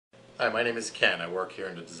Hi, my name is Ken. I work here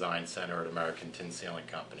in the Design Center at American Tin Ceiling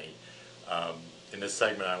Company. In this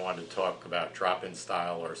segment I wanted to talk about drop-in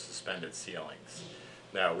style or suspended ceilings.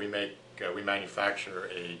 Now we manufacture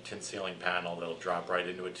a tin ceiling panel that'll drop right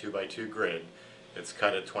into a 2x2 grid. It's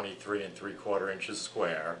cut at 23 3/4 inches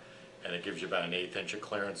square, and it gives you about an 1/8 inch of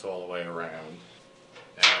clearance all the way around.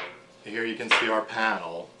 Now here you can see our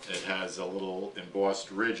panel. It has a little embossed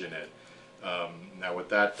ridge in it. Now what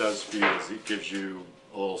that does for you is it gives you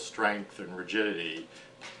a little strength and rigidity,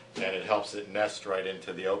 and it helps it nest right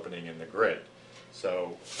into the opening in the grid.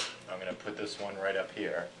 So I'm going to put this one right up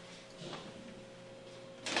here.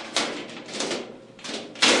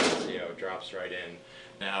 See how it drops right in.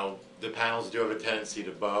 Now the panels do have a tendency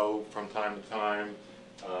to bow from time to time.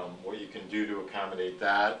 What you can do to accommodate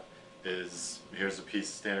that is, here's a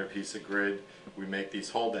standard piece of grid. We make these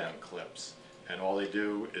hold down clips, and all they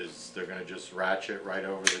do is they're going to just ratchet right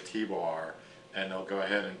over the T-bar, and they'll go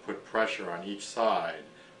ahead and put pressure on each side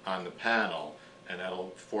on the panel, and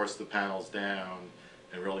that'll force the panels down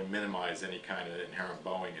and really minimize any kind of inherent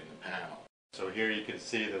bowing in the panel. So here you can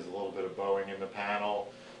see there's a little bit of bowing in the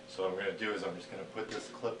panel. So what I'm going to do is I'm just going to put this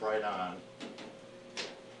clip right on,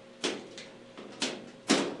 and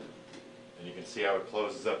you can see how it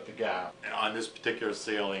closes up the gap. And on this particular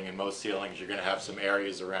ceiling, and most ceilings, you're going to have some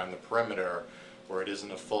areas around the perimeter where it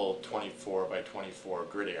isn't a full 24 by 24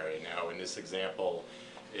 grid area. Now in this example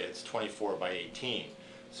it's 24 by 18.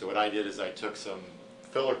 So what I did is I took some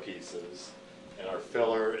filler pieces, and our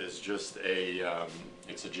filler is just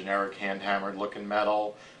it's a generic hand hammered looking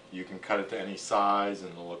metal. You can cut it to any size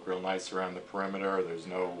and it'll look real nice around the perimeter. There's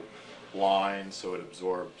no line, so it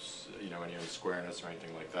absorbs any squareness or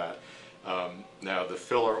anything like that. Now the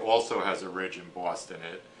filler also has a ridge embossed in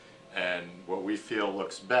it, and what we feel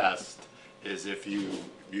looks best is if you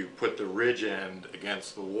put the ridge end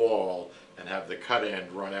against the wall and have the cut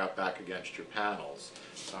end run out back against your panels.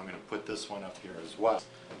 So I'm going to put this one up here as well.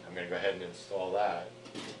 I'm going to go ahead and install that.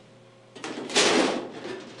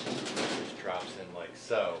 It drops in like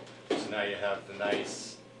so. So now you have the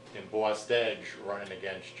nice embossed edge running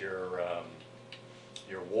against your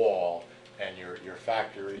wall, and your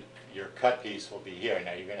cut piece will be here.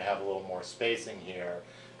 Now you're going to have a little more spacing here,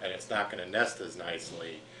 and it's not going to nest as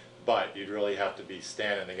nicely, but you'd really have to be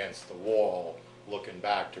standing against the wall looking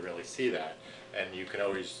back to really see that. And you can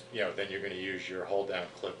always, then you're going to use your hold down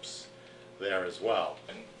clips there as well.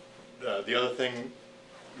 And the other thing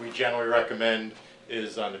we generally recommend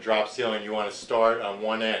is on the drop ceiling, you want to start on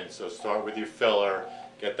one end. So start with your filler,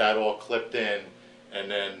 get that all clipped in,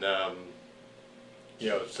 and then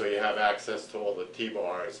so you have access to all the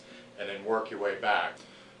T-bars, and then work your way back.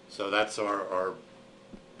 So that's our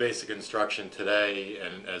basic instruction today,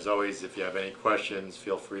 and as always, if you have any questions,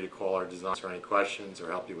 feel free to call our designers for any questions or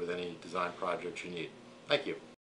help you with any design projects you need. Thank you.